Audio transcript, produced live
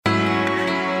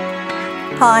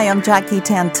Hi, I'm Jackie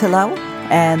Tantillo,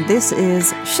 and this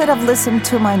is Should Have Listened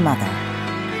to My Mother.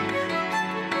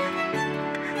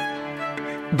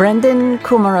 Brendan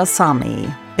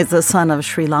Kumarasamy is the son of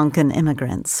Sri Lankan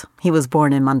immigrants. He was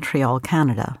born in Montreal,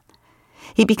 Canada.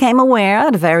 He became aware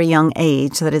at a very young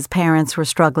age that his parents were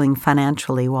struggling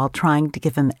financially while trying to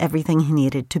give him everything he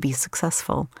needed to be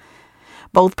successful.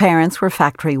 Both parents were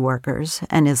factory workers,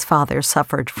 and his father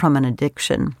suffered from an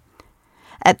addiction.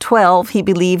 At 12, he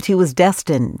believed he was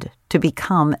destined to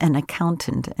become an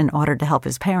accountant in order to help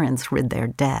his parents rid their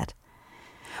debt.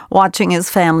 Watching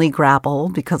his family grapple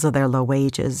because of their low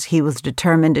wages, he was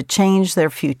determined to change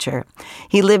their future.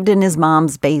 He lived in his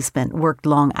mom's basement, worked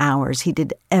long hours. He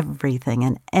did everything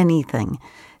and anything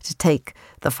to take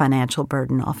the financial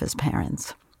burden off his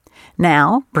parents.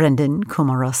 Now, Brendan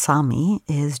Kumarasamy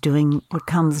is doing what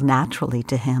comes naturally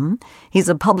to him. He's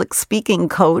a public speaking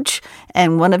coach,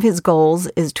 and one of his goals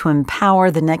is to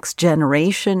empower the next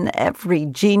generation, every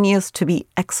genius, to be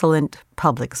excellent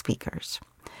public speakers.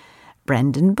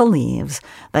 Brendan believes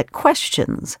that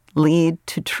questions lead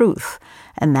to truth,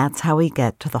 and that's how we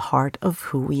get to the heart of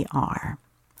who we are.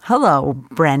 Hello,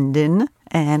 Brendan,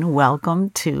 and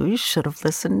welcome to Should Have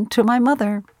Listened to My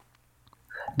Mother.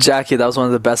 Jackie, that was one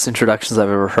of the best introductions I've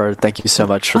ever heard. Thank you so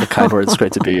much for the kind words. It's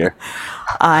great to be here.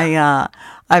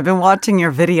 I've been watching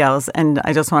your videos, and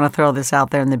I just want to throw this out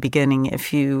there in the beginning.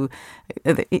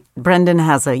 Brendan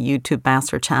has a YouTube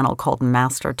master channel called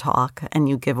Master Talk, and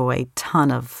you give away a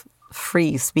ton of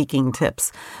free speaking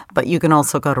tips, but you can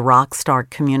also go to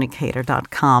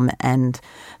rockstarcommunicator.com and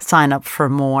sign up for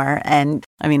more. And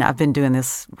I mean, I've been doing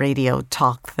this radio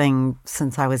talk thing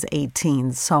since I was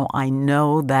 18, so I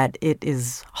know that it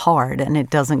is hard and it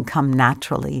doesn't come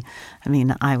naturally. I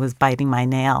mean, I was biting my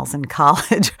nails in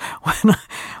college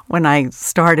when I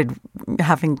started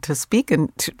having to speak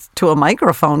to a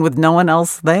microphone with no one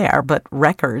else there but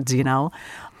records, you know.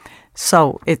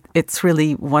 So it's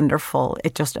really wonderful.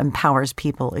 It just empowers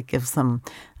people. It gives them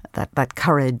that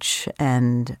courage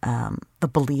and the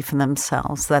belief in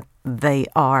themselves that they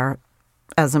are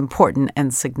as important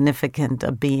and significant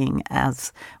a being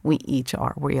as we each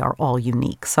are. We are all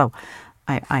unique. So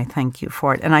I thank you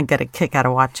for it. And I get a kick out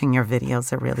of watching your videos.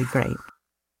 They're really great.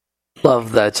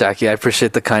 Love that, Jackie. I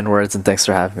appreciate the kind words, and thanks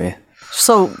for having me.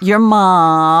 So your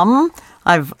mom...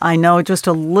 I know just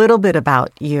a little bit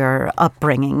about your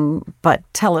upbringing, but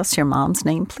tell us your mom's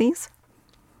name, please.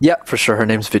 Yeah, for sure. Her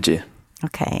name's Vijay.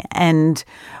 Okay. And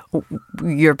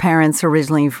your parents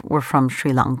originally were from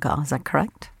Sri Lanka, is that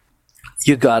correct?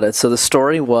 You got it. So the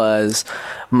story was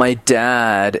my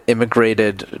dad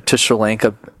immigrated to Sri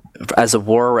Lanka as a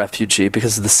war refugee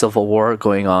because of the civil war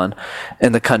going on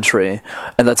in the country.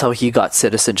 And that's how he got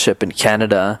citizenship in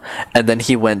Canada. And then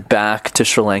he went back to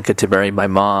Sri Lanka to marry my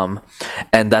mom.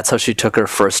 And that's how she took her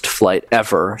first flight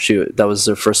ever. That was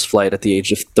her first flight at the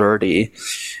age of 30.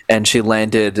 And she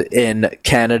landed in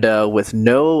Canada with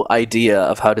no idea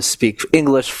of how to speak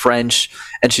English, French,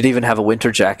 and she didn't even have a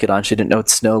winter jacket on. She didn't know what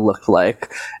snow looked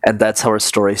like. And that's how her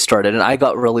story started. And I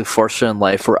got really fortunate in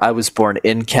life where I was born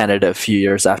in Canada a few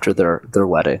years after their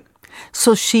wedding.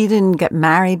 So she didn't get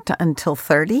married until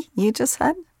 30, you just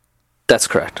said? That's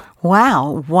correct.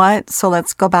 Wow. What? So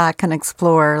let's go back and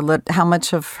explore. How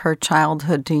much of her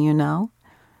childhood do you know?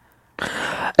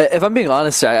 If I'm being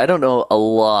honest, I don't know a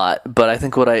lot, but I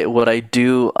think what I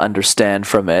do understand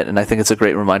from it, and I think it's a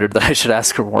great reminder that I should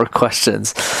ask her more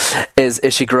questions, is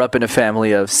she grew up in a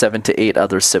family of 7 to 8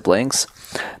 other siblings.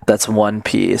 That's one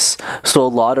piece. So a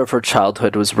lot of her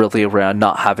childhood was really around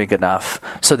not having enough.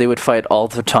 So they would fight all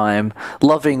the time,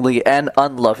 lovingly and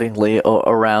unlovingly,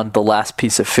 around the last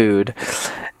piece of food.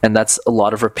 And that's a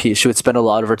lot of her piece. She would spend a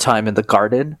lot of her time in the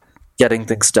garden, getting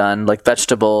things done, like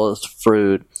vegetables,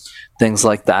 fruit, things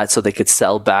like that, so they could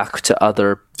sell back to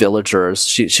other villagers.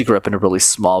 She grew up in a really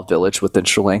small village within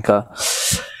Sri Lanka.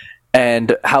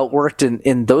 And how it worked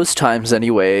in those times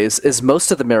anyways is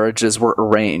most of the marriages were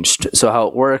arranged. So how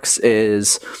it works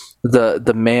is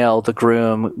the male, the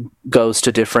groom, goes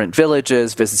to different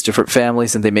villages, visits different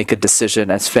families, and they make a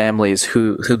decision as families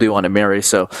who they want to marry.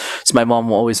 So my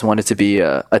mom always wanted to be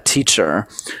a teacher,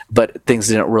 but things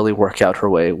didn't really work out her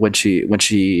way when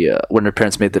her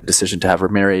parents made the decision to have her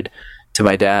married to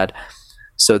my dad.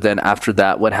 So then after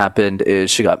that, what happened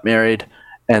is she got married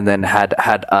and then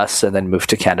had us, and then moved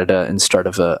to Canada and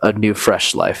started a new,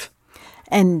 fresh life.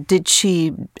 And did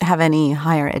she have any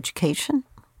higher education?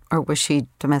 Or was she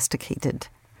domesticated?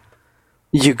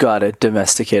 You got it,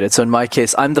 domesticated. So in my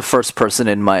case, I'm the first person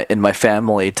in my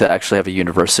family to actually have a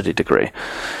university degree.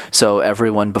 So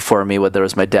everyone before me, whether it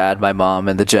was my dad, my mom,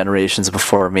 and the generations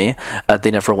before me,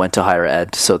 they never went to higher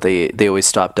ed. So they always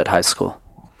stopped at high school.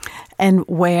 And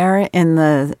where in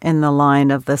the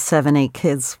line of the 7, 8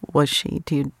 kids was she?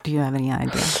 Do you have any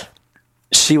idea?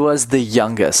 She was the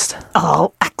youngest.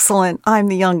 Oh, excellent. I'm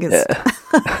the youngest.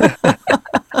 Yeah.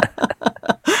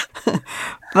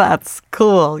 That's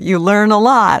cool. You learn a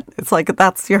lot. It's like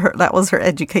that was her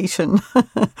education.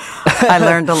 I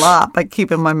learned a lot by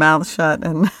keeping my mouth shut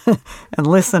and and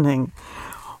listening.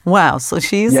 Wow. So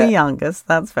she's the youngest.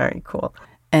 That's very cool.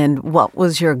 And what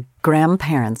was your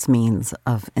grandparents' means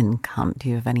of income? Do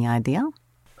you have any idea?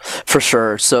 For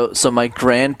sure. So my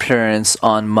grandparents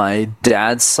on my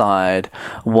dad's side,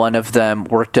 one of them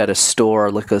worked at a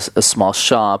store, like a small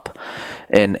shop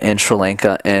in Sri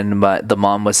Lanka, and the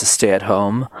mom was a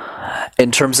stay-at-home.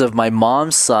 In terms of my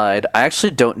mom's side, I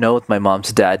actually don't know what my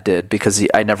mom's dad did because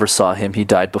I never saw him. He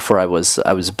died before I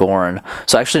was born.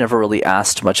 So I actually never really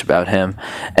asked much about him.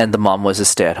 And the mom was a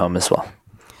stay-at-home as well.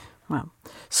 Wow.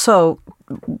 So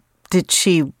did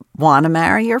she want to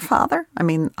marry your father? I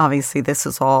mean, obviously, this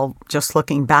is all just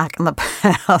looking back in the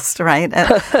past, right?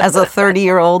 As a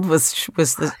 30-year-old,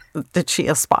 did she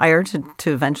aspire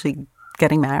to eventually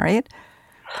getting married?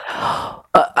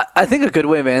 I think a good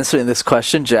way of answering this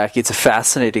question, Jackie, it's a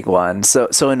fascinating one.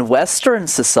 So in Western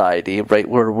society, right,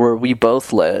 where we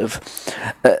both live,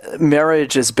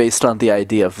 marriage is based on the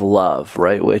idea of love,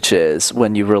 right, which is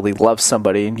when you really love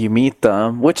somebody and you meet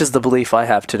them, which is the belief I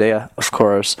have today, of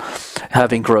course,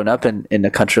 having grown up in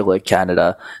a country like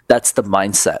Canada. That's the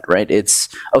mindset, right? It's,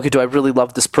 okay, do I really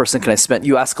love this person? Can I spend?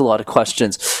 You ask a lot of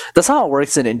questions. That's how it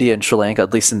works in India and Sri Lanka,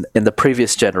 at least in the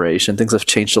previous generation. Things have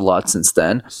changed a lot since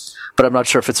then. But I'm not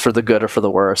sure if it's for the good or for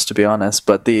the worse, to be honest.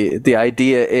 But the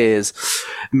idea is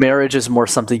marriage is more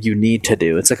something you need to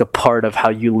do. It's like a part of how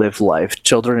you live life.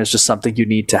 Children is just something you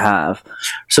need to have.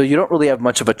 So you don't really have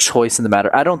much of a choice in the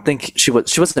matter. I don't think she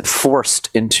wasn't forced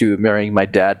into marrying my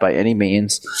dad by any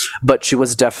means, but she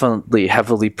was definitely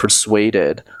heavily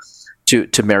persuaded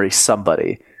to marry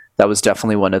somebody. That was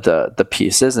definitely one of the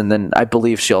pieces. And then I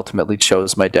believe she ultimately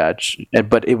chose my dad.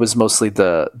 But it was mostly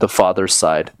the father's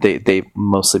side. They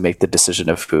mostly make the decision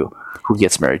of who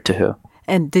gets married to who.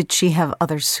 And did she have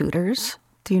other suitors?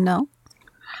 Do you know?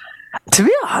 To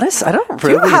be honest, I don't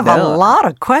really know. You have a lot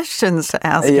of questions to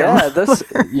ask. Yeah,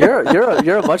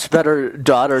 you're a much better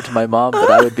daughter to my mom, but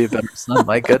I would be a better son.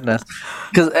 My goodness,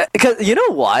 because you know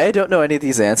why I don't know any of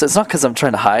these answers. It's not because I'm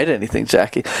trying to hide anything,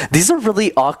 Jackie. These are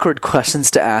really awkward questions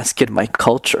to ask in my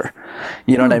culture.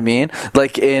 You know what I mean?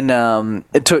 Like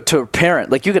to a parent,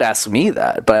 like you could ask me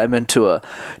that, but I meant to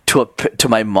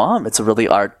my mom. It's a really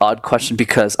odd question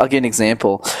because I'll give an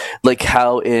example, like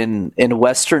how in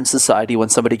Western society when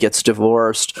somebody gets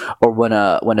divorced or when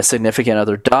a significant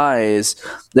other dies,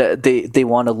 they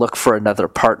want to look for another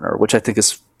partner, which I think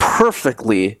is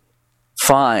perfectly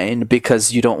fine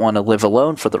because you don't want to live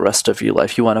alone for the rest of your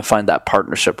life. You want to find that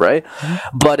partnership, right?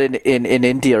 Mm-hmm. But in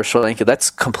India or Sri Lanka,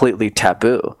 that's completely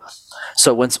taboo.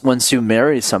 So once you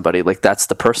marry somebody, like that's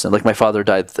the person. Like my father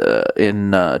died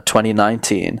in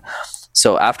 2019.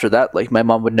 So after that, like my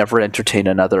mom would never entertain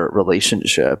another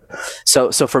relationship.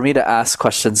 So for me to ask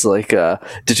questions like,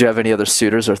 did you have any other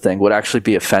suitors or thing would actually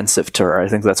be offensive to her. I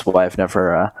think that's why I've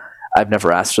never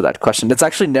asked her that question. It's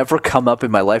actually never come up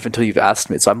in my life until you've asked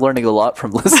me. So I'm learning a lot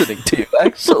from listening to you,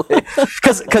 actually.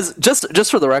 Because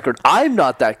just for the record, I'm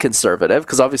not that conservative.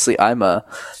 Because obviously I'm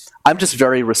just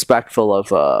very respectful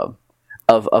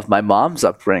of my mom's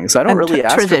upbringing. So I don't really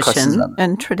ask her questions.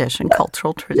 Tradition,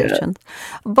 cultural traditions. Yeah.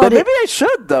 But maybe I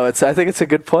should, though. I think it's a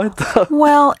good point, though.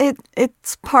 Well,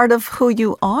 it's part of who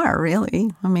you are,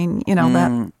 really. I mean, you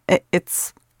know,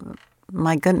 it's,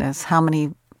 my goodness, how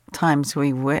many times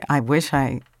I wish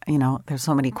there's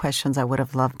so many questions I would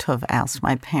have loved to have asked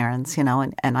my parents, you know,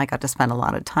 and I got to spend a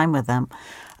lot of time with them.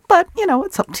 But, you know,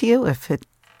 it's up to you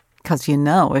because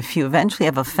if you eventually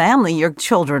have a family, your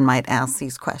children might ask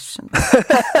these questions.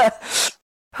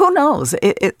 Who knows?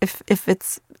 If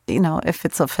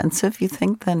it's offensive, you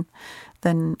think, then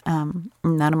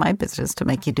none of my business to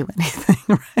make you do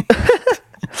anything, right?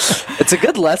 It's a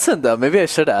good lesson, though. Maybe I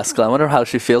should ask her. I wonder how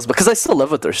she feels because I still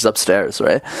live with her. She's upstairs,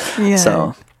 right? Yeah.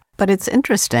 So. But it's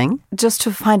interesting just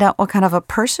to find out what kind of a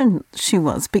person she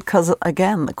was because,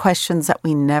 again, the questions that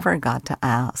we never got to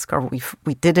ask or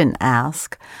we didn't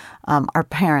ask our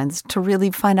parents to really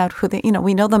find out who they,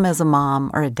 we know them as a mom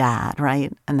or a dad,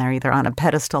 right? And they're either on a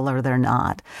pedestal or they're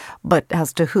not. But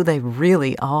as to who they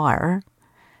really are,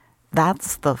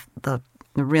 that's the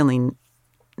really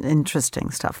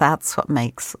interesting stuff. That's what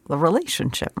makes the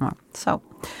relationship more. So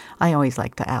I always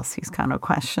like to ask these kind of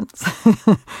questions.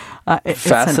 It's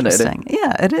Fascinating. interesting.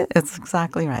 Yeah, it is. It's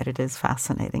exactly right. It is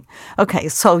fascinating. Okay,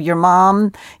 so your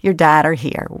mom, your dad are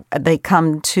here. They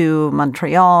come to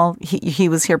Montreal. He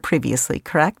was here previously,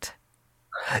 correct?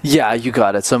 Yeah, you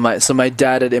got it. So my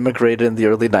dad had immigrated in the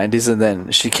early 90s, and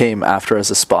then she came after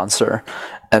as a sponsor,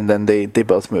 and then they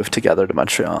both moved together to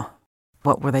Montreal.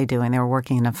 What were they doing? They were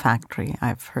working in a factory,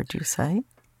 I've heard you say.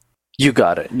 You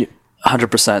got it.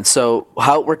 100%. So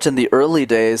how it worked in the early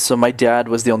days, so my dad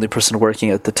was the only person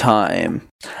working at the time.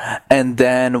 And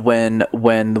then when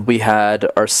we had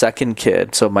our second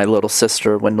kid, so my little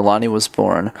sister, when Nalani was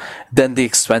born, then the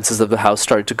expenses of the house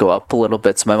started to go up a little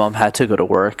bit. So my mom had to go to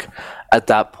work at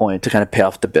that point to kind of pay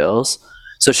off the bills.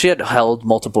 So she had held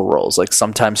multiple roles. Like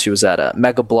sometimes she was at a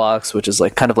Mega Bloks, which is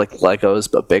like kind of like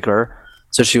Legos, but bigger.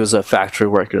 So she was a factory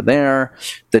worker there.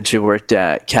 Then she worked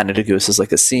at Canada Goose as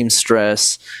like a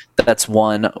seamstress. That's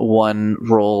one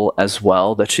role as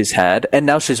well that she's had. And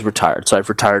now she's retired. So I've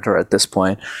retired her at this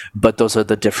point. But those are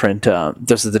the different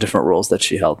roles that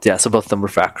she held. Yeah, so both of them were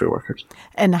factory workers.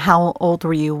 And how old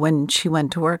were you when she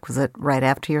went to work? Was it right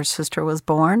after your sister was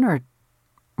born, or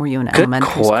were you in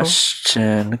elementary school?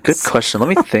 Good question. Let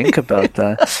me think about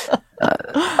that.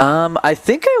 I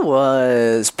think I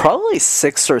was probably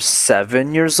 6 or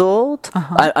 7 years old.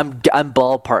 I'm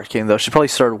ballparking though. She probably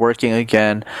started working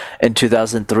again in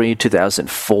 2003,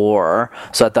 2004.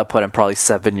 So at that point, I'm probably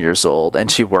 7 years old, and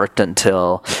she worked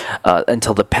until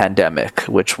the pandemic,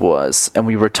 and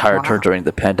we retired her during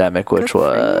the pandemic, which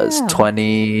was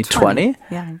 2020.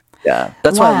 Yeah. Yeah,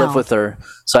 that's why I live with her,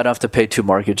 so I don't have to pay 2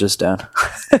 mortgages down.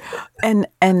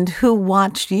 And who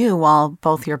watched you while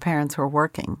both your parents were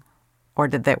working? Or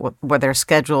were their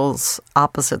schedules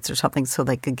opposites or something so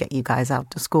they could get you guys out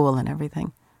to school and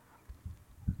everything?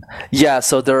 Yeah,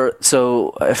 so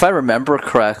if I remember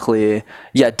correctly,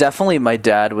 yeah, definitely my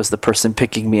dad was the person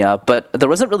picking me up, but there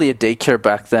wasn't really a daycare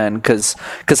back then because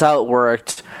how it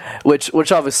worked,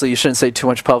 which obviously you shouldn't say too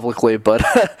much publicly, but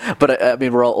I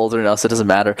mean we're all older now, so it doesn't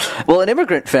matter. Well, an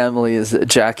immigrant family is,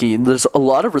 Jackie, there's a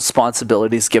lot of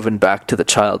responsibilities given back to the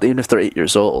child, even if they're 8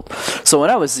 years old. So when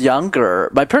I was younger,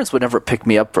 my parents would never pick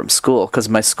me up from school because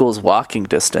my school's walking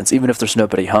distance, even if there's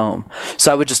nobody home.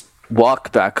 So I would just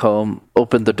walk back home,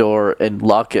 open the door, and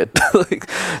lock it.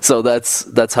 So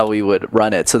that's how we would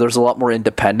run it. So there's a lot more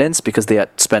independence because they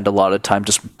had to spend a lot of time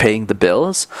just paying the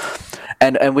bills,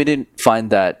 and we didn't find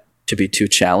that to be too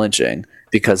challenging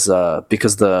because the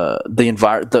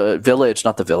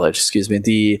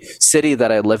city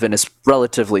that I live in is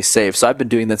relatively safe. So I've been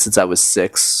doing this since I was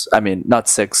 6. I mean, not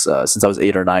 6, since I was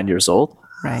 8 or 9 years old.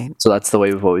 Right. So that's the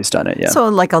way we've always done it. Yeah. So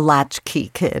like a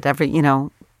latchkey kid.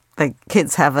 The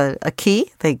kids have a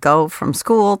key. They go from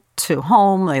school to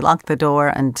home. They lock the door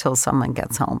until someone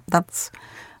gets home. That's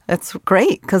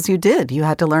great because you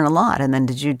had to learn a lot. And then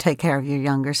did you take care of your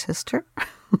younger sister?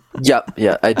 Yeah,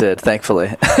 I did. Thankfully,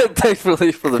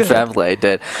 thankfully for the family, I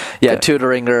did. Yeah, good.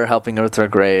 Tutoring her, helping her with her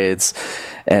grades,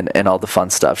 and all the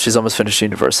fun stuff. She's almost finished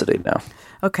university now.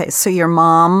 Okay, so your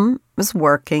mom was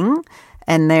working,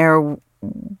 and there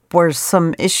were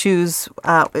some issues.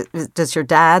 Does your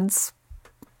dad's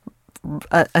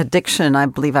addiction? I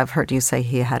believe I've heard you say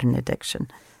he had an addiction.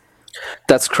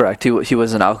 That's correct. He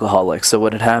was an alcoholic. So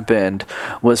what had happened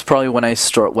was probably when I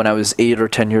was 8 or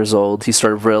 10 years old, he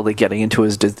started really getting into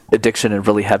his addiction in a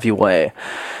really heavy way.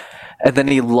 And then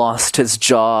he lost his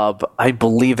job. I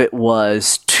believe it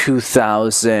was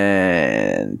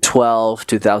 2012,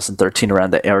 2013,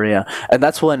 around the area. And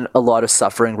that's when a lot of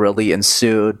suffering really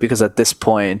ensued because at this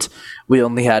point, we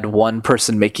only had one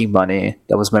person making money.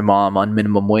 That was my mom on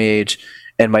minimum wage.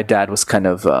 And my dad was kind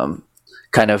of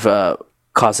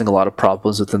causing a lot of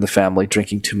problems within the family,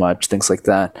 drinking too much, things like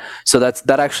that. So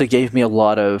that actually gave me a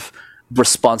lot of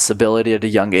responsibility at a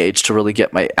young age to really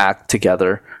get my act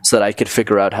together so that I could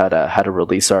figure out how to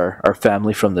release our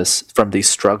family from these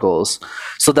struggles.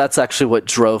 So that's actually what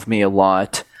drove me a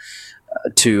lot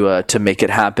to make it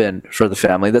happen for the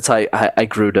family. That's how I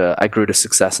grew to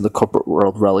success in the corporate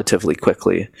world relatively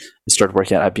quickly. I started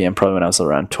working at IBM probably when I was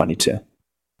around 22.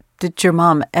 Did your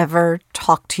mom ever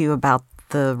talk to you about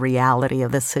the reality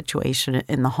of this situation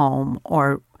in the home,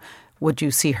 or would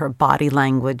you see her body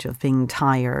language of being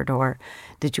tired, or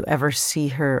did you ever see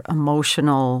her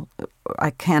emotional? I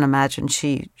can't imagine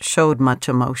she showed much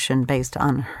emotion based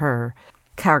on her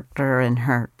character and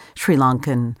her Sri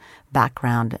Lankan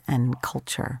background and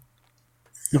culture.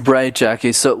 Right,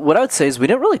 Jackie. So what I would say is we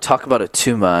didn't really talk about it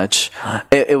too much.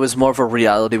 It was more of a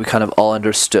reality we kind of all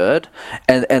understood,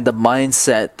 and the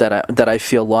mindset that I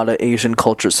feel a lot of Asian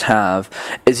cultures have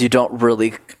is you don't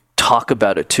really talk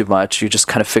about it too much. You just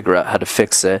kind of figure out how to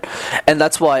fix it, and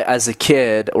that's why as a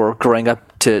kid or growing up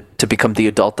to become the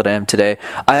adult that I am today,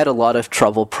 I had a lot of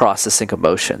trouble processing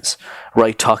emotions,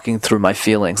 right? Talking through my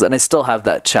feelings. And I still have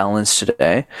that challenge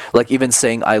today. Like even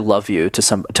saying I love you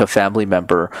to a family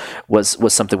member was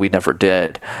something we never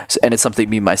did. And it's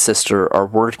something me and my sister are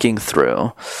working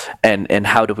through, and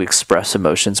how do we express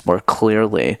emotions more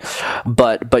clearly.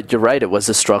 But you're right, it was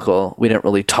a struggle. We didn't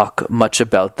really talk much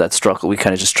about that struggle. We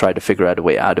kind of just tried to figure out a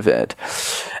way out of it.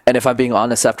 And if I'm being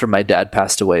honest, after my dad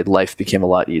passed away, life became a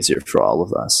lot easier for all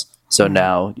of us. So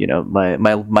now, my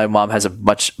mom has a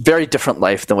very different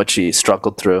life than what she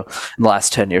struggled through in the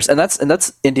last 10 years. And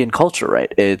that's Indian culture,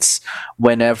 right? It's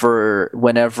whenever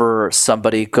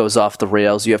somebody goes off the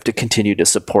rails, you have to continue to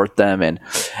support them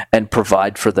and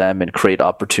provide for them and create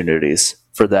opportunities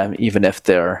for them, even if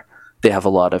they have a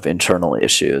lot of internal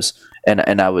issues.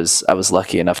 And I was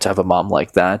lucky enough to have a mom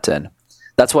like that, and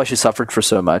that's why she suffered for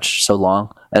so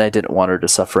long, and I didn't want her to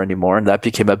suffer anymore. And that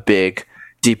became a big,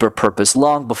 deeper purpose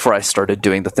long before I started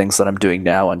doing the things that I'm doing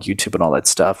now on YouTube and all that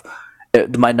stuff.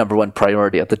 My number one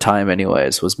priority at the time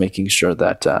anyways was making sure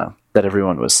that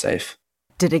everyone was safe.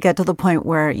 Did it get to the point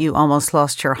where you almost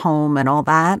lost your home and all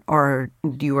that, or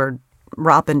you were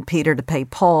robbing Peter to pay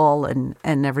Paul, and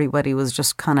everybody was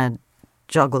just kind of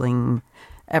juggling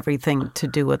everything to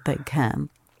do what they can?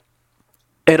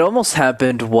 It almost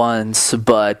happened once,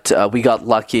 but we got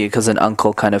lucky because an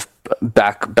uncle kind of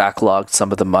backlogged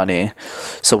some of the money,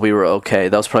 so we were okay.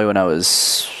 That was probably when I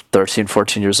was 13,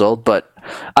 14 years old, but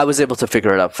I was able to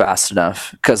figure it out fast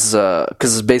enough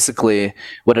because basically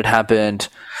what had happened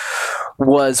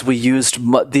was we used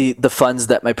the funds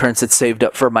that my parents had saved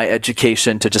up for my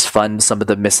education to just fund some of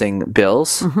the missing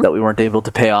bills that we weren't able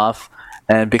to pay off.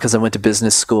 And because I went to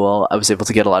business school, I was able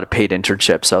to get a lot of paid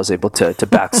internships. So I was able to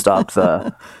backstop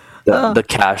the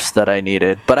cash that I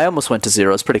needed. But I almost went to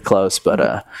zero. It's pretty close. But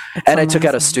and I took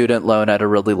out a student loan at a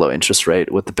really low interest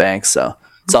rate with the bank. So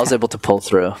I was able to pull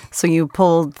through. So you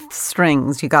pulled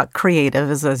strings. You got creative,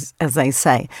 as they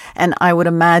say. And I would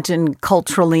imagine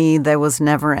culturally there was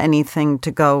never anything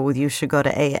to go with you should go to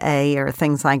AA or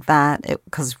things like that,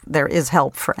 because there is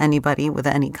help for anybody with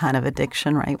any kind of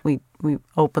addiction, right? We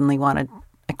openly want to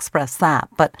express that.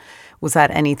 But was that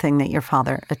anything that your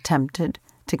father attempted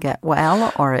to get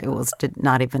well, or it was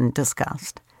not even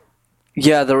discussed?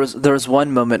 Yeah, there was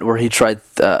one moment where he tried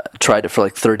it for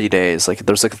like 30 days. Like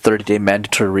there was like a 30-day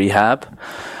mandatory rehab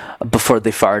before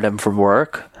they fired him from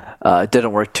work. It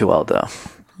didn't work too well though.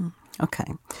 Okay,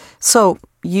 so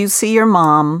you see your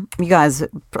mom. You guys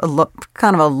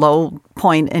kind of a low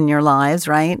point in your lives,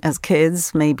 right? As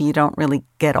kids, maybe you don't really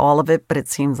get all of it, but it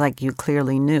seems like you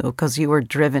clearly knew because you were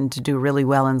driven to do really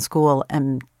well in school,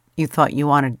 and you thought you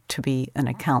wanted to be an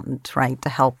accountant, right, to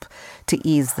help to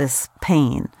ease this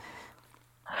pain.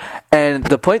 And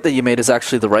the point that you made is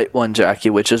actually the right one, Jackie,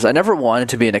 which is I never wanted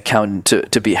to be an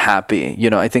accountant to be happy.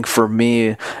 I think for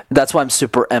me, that's why I'm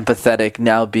super empathetic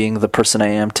now being the person I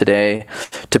am today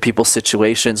to people's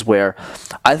situations where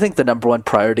I think the number one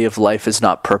priority of life is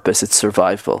not purpose, it's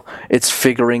survival. It's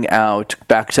figuring out,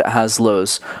 back to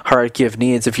Haslow's hierarchy of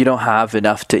needs, if you don't have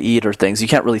enough to eat or things, you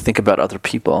can't really think about other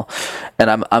people. And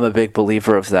I'm a big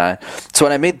believer of that. So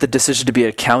when I made the decision to be an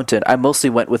accountant, I mostly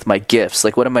went with my gifts.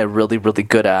 Like, what am I really, really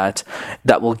good at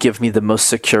that will give me the most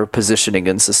secure positioning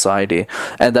in society?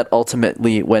 And that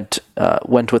ultimately went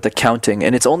with accounting.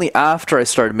 And it's only after I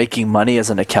started making money as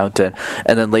an accountant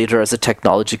and then later as a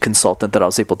technology consultant that I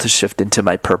was able to shift into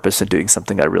my purpose and doing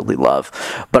something I really love.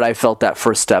 But I felt that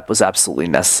first step was absolutely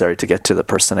necessary to get to the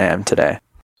person I am today.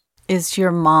 Is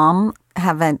your mom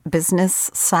have a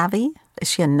business savvy? Is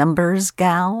she a numbers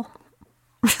gal?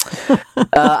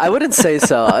 I wouldn't say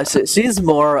so. She's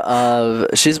more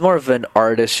of an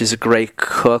artist. She's a great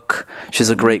cook. She's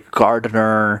a great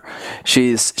gardener.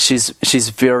 She's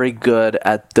very good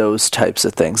at those types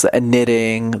of things. And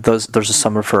knitting, those are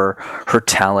some of her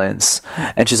talents.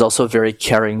 And she's also a very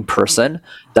caring person.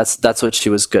 That's what she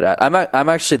was good at. I'm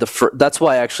actually that's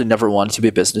why I actually never wanted to be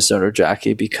a business owner,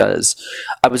 Jackie, because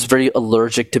I was very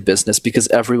allergic to business because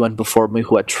everyone before me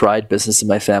who had tried business in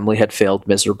my family had failed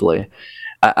miserably.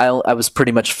 I was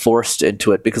pretty much forced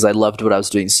into it because I loved what I was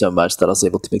doing so much that I was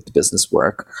able to make the business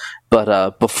work.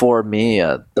 But before me,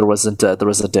 there wasn't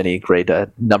any great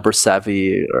number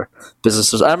savvy or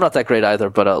businesses. I'm not that great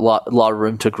either, but a lot of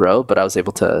room to grow. But I was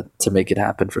able to make it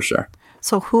happen for sure.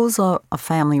 So who's a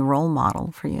family role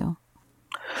model for you?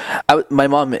 My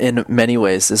mom, in many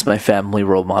ways, is my family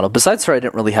role model. Besides her, I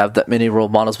didn't really have that many role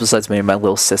models. Besides maybe my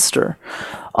little sister,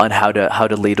 on how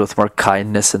to lead with more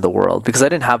kindness in the world. Because I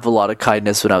didn't have a lot of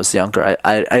kindness when I was younger.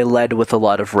 I led with a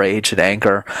lot of rage and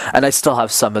anger, and I still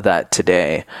have some of that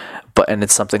today. And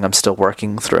it's something I'm still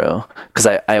working through, because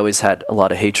I always had a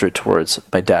lot of hatred towards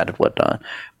my dad and whatnot.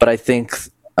 But I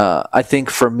think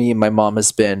for me, my mom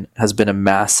has been a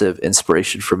massive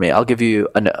inspiration for me. I'll give you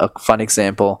a fun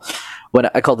example. When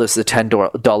I call this the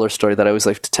 $10 story that I always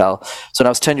like to tell. So when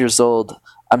I was 10 years old,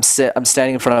 I'm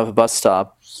standing in front of a bus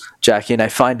stop, Jackie, and I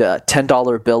find a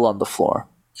 $10 bill on the floor.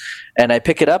 And I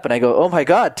pick it up and I go, oh my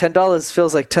God, $10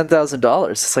 feels like $10,000.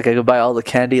 It's like I could buy all the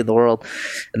candy in the world.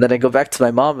 And then I go back to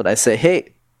my mom and I say,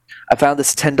 hey, I found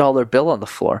this $10 bill on the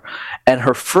floor. And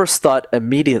her first thought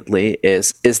immediately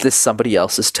is this somebody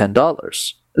else's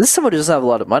 $10? This is somebody who doesn't have a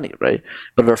lot of money, right?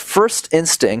 But her first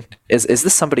instinct is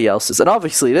this somebody else's? And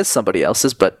obviously it is somebody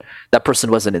else's, but that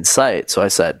person wasn't in sight. So I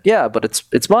said, yeah, but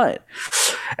it's mine.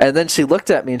 And then she looked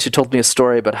at me and she told me a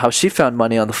story about how she found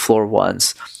money on the floor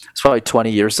once. It's probably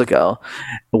 20 years ago.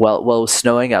 While it was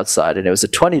snowing outside, and it was a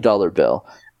 $20 bill.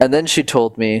 And then she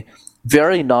told me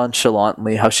very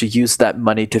nonchalantly how she used that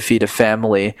money to feed a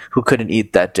family who couldn't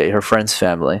eat that day, her friend's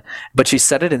family. But she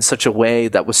said it in such a way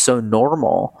that was so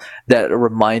normal that it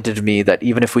reminded me that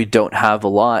even if we don't have a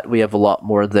lot, we have a lot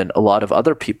more than a lot of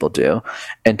other people do,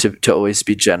 and to always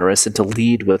be generous and to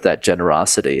lead with that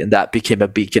generosity. And that became a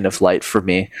beacon of light for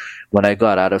me when I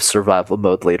got out of survival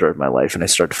mode later in my life and I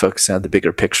started focusing on the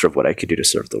bigger picture of what I could do to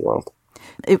serve the world.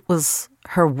 It was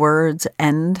her words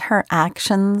and her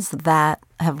actions that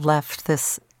have left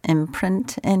this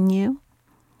imprint in you?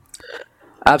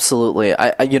 Absolutely.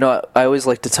 I always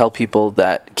like to tell people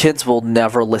that kids will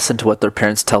never listen to what their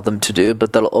parents tell them to do,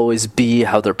 but they'll always be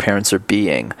how their parents are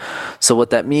being. So what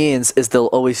that means is they'll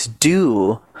always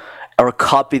do or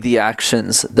copy the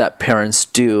actions that parents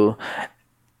do,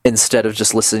 instead of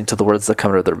just listening to the words that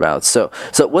come out of their mouths. So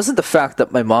it wasn't the fact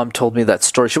that my mom told me that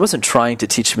story. She wasn't trying to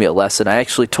teach me a lesson. I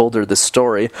actually told her this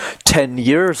story 10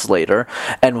 years later,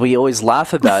 and we always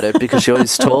laugh about it because she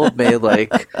always told me,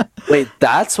 like, wait,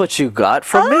 that's what you got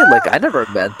from me? Like, I never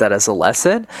meant that as a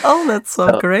lesson. Oh, that's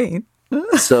so great.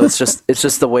 So it's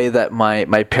just the way that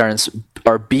my parents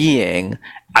are being.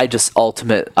 I just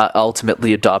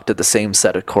ultimately adopted the same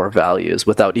set of core values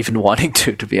without even wanting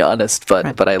to be honest.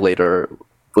 But I later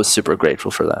was super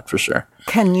grateful for that, for sure.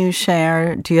 Can you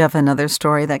share, do you have another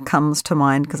story that comes to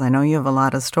mind? Because I know you have a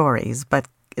lot of stories, but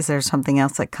is there something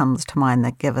else that comes to mind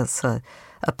that give us a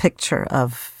picture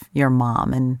of your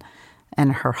mom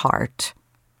and her heart?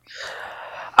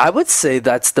 I would say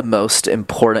that's the most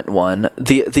important one.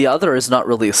 The other is not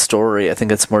really a story. I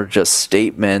think it's more just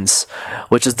statements,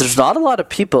 which is there's not a lot of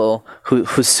people who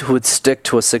would stick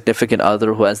to a significant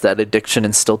other who has that addiction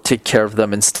and still take care of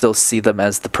them and still see them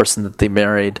as the person that they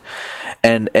married.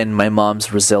 And my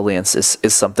mom's resilience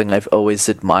is something I've always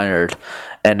admired.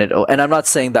 And I'm not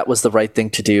saying that was the right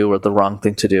thing to do or the wrong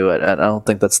thing to do. And I don't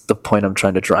think that's the point I'm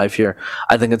trying to drive here.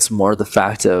 I think it's more the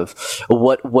fact of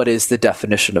what is the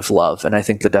definition of love. And I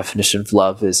think the definition of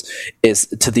love is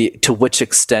to which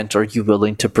extent are you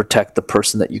willing to protect the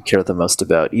person that you care the most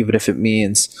about, even if it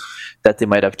means that they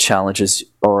might have challenges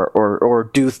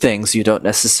or do things you don't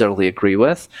necessarily agree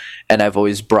with. And I've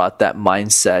always brought that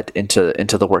mindset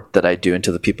into the work that I do,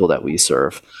 into the people that we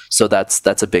serve. So that's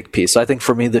a big piece. So I think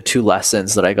for me, the two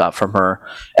lessons that I got from her,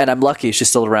 and I'm lucky she's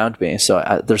still around me,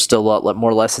 so there's still a lot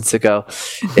more lessons to go,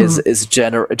 is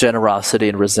generosity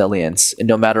and resilience. And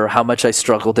no matter how much I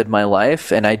struggled in my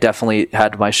life, and I definitely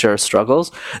had my share of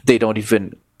struggles, they don't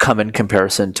even come in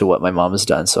comparison to what my mom has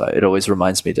done. So it always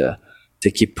reminds me to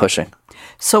keep pushing.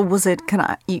 So was it,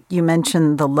 you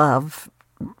mentioned the love.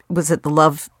 Was it the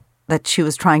love that she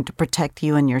was trying to protect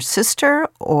you and your sister,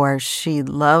 or she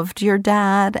loved your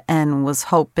dad and was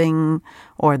hoping,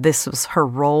 or this was her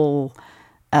role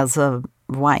as a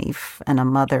wife and a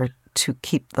mother to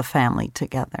keep the family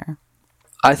together?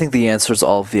 I think the answer is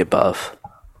all of the above.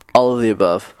 All of the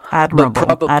above.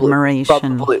 Admirable.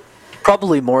 Admiration.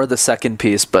 Probably more the second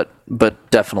piece, but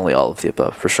definitely all of the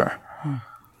above, for sure.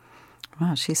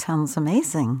 Wow, she sounds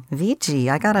amazing. Vijay,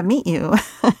 I got to meet you.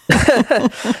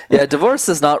 Yeah, divorce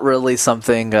is not really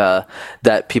something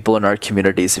that people in our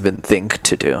communities even think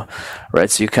to do, right?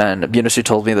 So she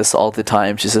told me this all the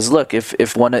time. She says, look,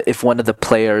 if one of the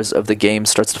players of the game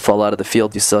starts to fall out of the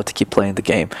field, you still have to keep playing the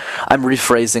game. I'm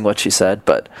rephrasing what she said,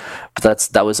 but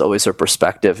that was always her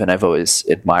perspective, and I've always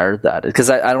admired that,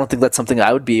 because I don't think that's something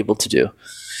I would be able to do.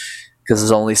 Because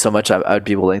there's only so much I would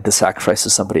be willing to sacrifice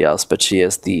to somebody else, but she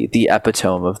is the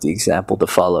epitome of the example to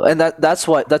follow, and that's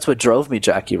what drove me,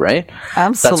 Jackie. Right?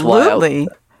 Absolutely.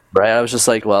 right? I was just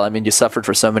like, well, I mean, you suffered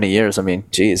for so many years. I mean,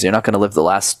 geez, you're not going to live the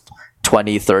last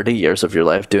 20, 30 years of your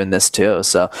life doing this too.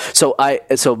 So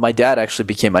my dad actually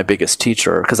became my biggest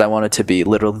teacher because I wanted to be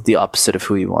literally the opposite of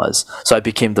who he was. So I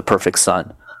became the perfect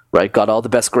son, right? Got all the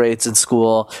best grades in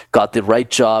school, got the right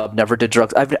job, never did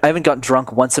drugs. I haven't gotten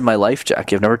drunk once in my life,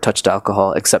 Jackie. I've never touched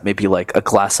alcohol except maybe like a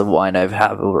glass of wine I've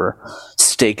had over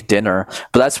steak dinner,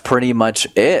 but that's pretty much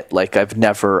it. Like I've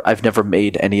never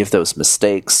made any of those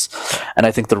mistakes. And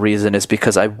I think the reason is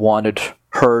because I wanted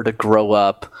her to grow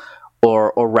up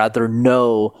or rather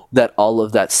know that all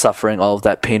of that suffering, all of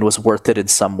that pain was worth it in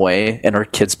some way, and our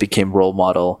kids became role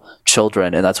model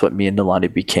children, and that's what me and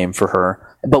Nalani became for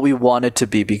her. But we wanted to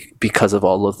be because of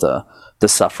all of the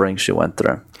suffering she went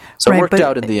through. So it worked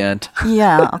out in the end.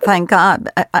 Yeah, thank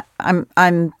God. I'm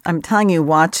telling you,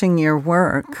 watching your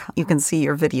work, you can see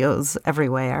your videos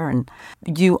everywhere, and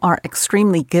you are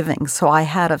extremely giving. So I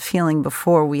had a feeling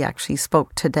before we actually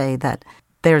spoke today that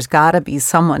there's got to be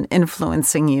someone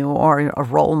influencing you or a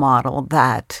role model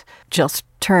that just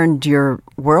turned your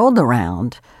world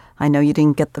around. I know you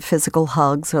didn't get the physical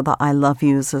hugs or the I love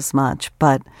yous as much,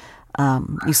 but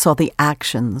you saw the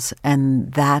actions,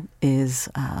 and that is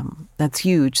that's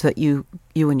huge that you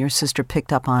and your sister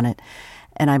picked up on it.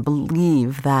 And I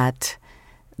believe that's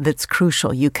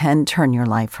crucial. You can turn your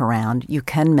life around. You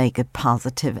can make it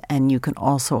positive, and you can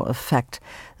also affect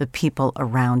the people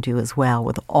around you as well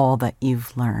with all that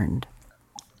you've learned.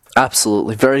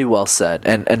 Absolutely. Very well said.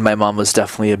 And my mom was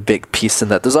definitely a big piece in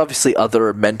that. There's obviously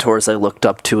other mentors I looked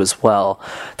up to as well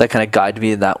that kind of guide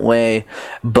me in that way.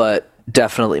 But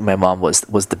definitely my mom was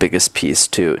the biggest piece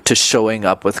to showing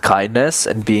up with kindness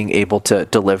and being able to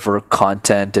deliver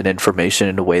content and information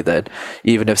in a way that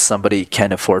even if somebody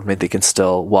can't afford me, they can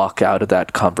still walk out of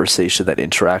that conversation, that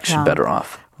interaction better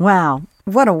off. Wow.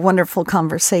 What a wonderful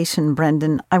conversation,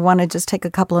 Brendan. I want to just take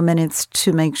a couple of minutes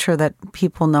to make sure that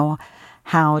people know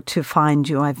how to find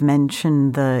you. I've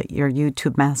mentioned your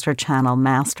YouTube master channel,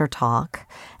 Master Talk,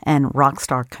 and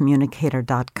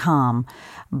rockstarcommunicator.com.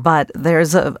 But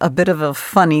there's a bit of a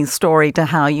funny story to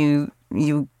how you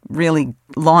really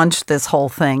launched this whole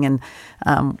thing, and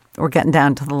we're getting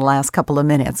down to the last couple of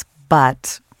minutes.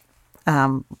 But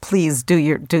please do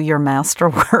your master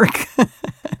work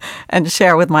and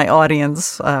share with my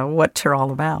audience what you're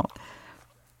all about.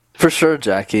 For sure,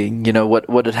 Jackie. You know,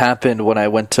 what had happened when I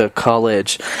went to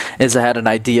college is I had an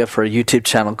idea for a YouTube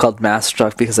channel called Master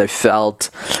Talk because I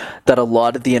felt that a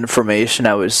lot of the information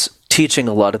I was teaching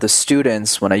a lot of the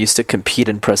students when I used to compete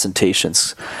in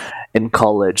presentations in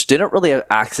college didn't really have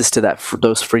access to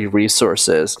those free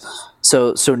resources.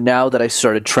 So now that I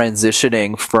started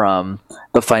transitioning from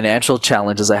the financial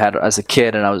challenges I had as a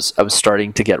kid, and I was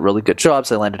starting to get really good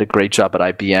jobs, I landed a great job at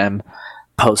IBM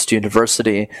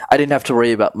post-university, I didn't have to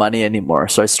worry about money anymore.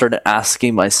 So I started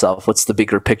asking myself, what's the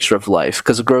bigger picture of life?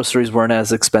 Because groceries weren't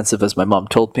as expensive as my mom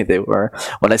told me they were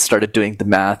when I started doing the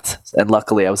math. And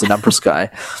luckily, I was a numbers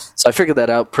guy. So I figured that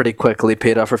out pretty quickly,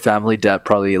 paid off our family debt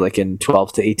probably like in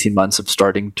 12 to 18 months of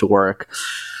starting to work.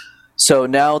 So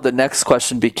now the next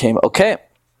question became, okay,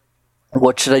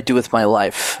 what should I do with my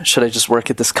life? Should I just work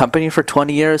at this company for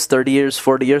 20 years, 30 years,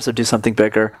 40 years, or do something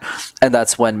bigger? And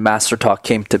that's when Master Talk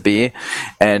came to be.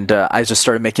 And I just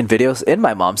started making videos in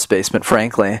my mom's basement,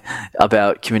 frankly,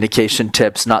 about communication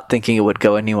tips, not thinking it would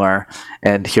go anywhere.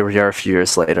 And here we are a few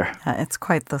years later. It's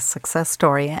quite the success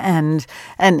story. And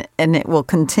it will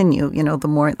continue. You know, the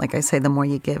more, like I say, the more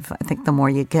you give, I think the more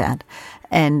you get.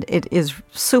 And it is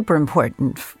super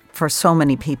important for so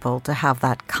many people to have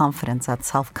that confidence, that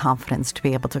self-confidence to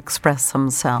be able to express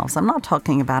themselves. I'm not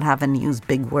talking about having to use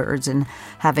big words and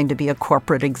having to be a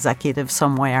corporate executive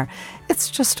somewhere. It's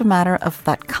just a matter of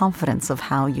that confidence of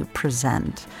how you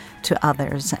present to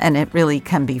others. And it really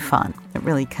can be fun. It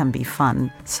really can be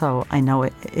fun. So I know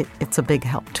it's a big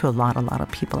help to a lot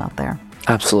of people out there.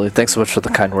 Absolutely. Thanks so much for the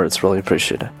kind words. Really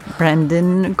appreciate it.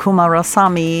 Brendan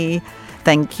Kumarasamy,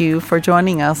 thank you for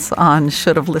joining us on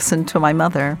Should Have Listened to My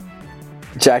Mother.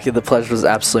 Jackie, the pleasure was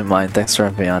absolutely mine. Thanks for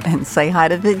having me on. And say hi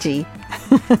to Vigi.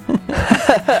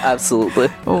 Absolutely.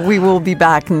 We will be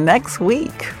back next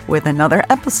week with another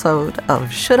episode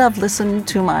of Should Have Listened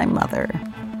to My Mother.